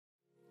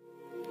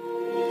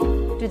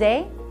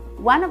Today,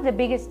 one of the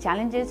biggest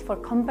challenges for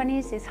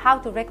companies is how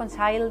to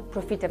reconcile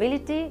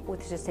profitability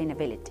with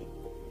sustainability.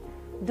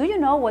 Do you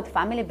know what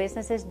family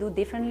businesses do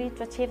differently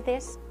to achieve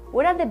this?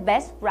 What are the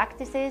best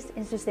practices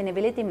in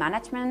sustainability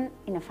management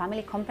in a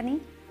family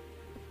company?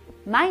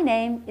 My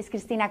name is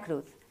Cristina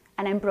Cruz,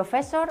 and I'm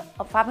Professor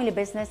of Family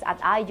Business at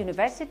AI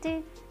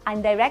University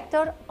and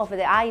Director of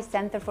the AI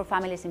Center for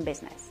Families in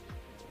Business.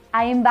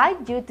 I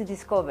invite you to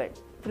discover,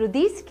 through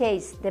this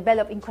case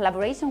developed in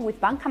collaboration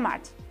with Banca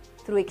March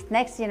through its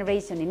Next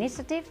Generation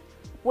initiative,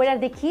 what are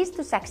the keys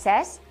to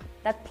success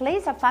that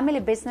place a family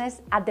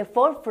business at the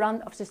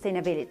forefront of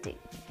sustainability,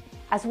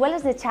 as well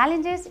as the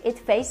challenges it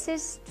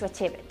faces to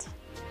achieve it.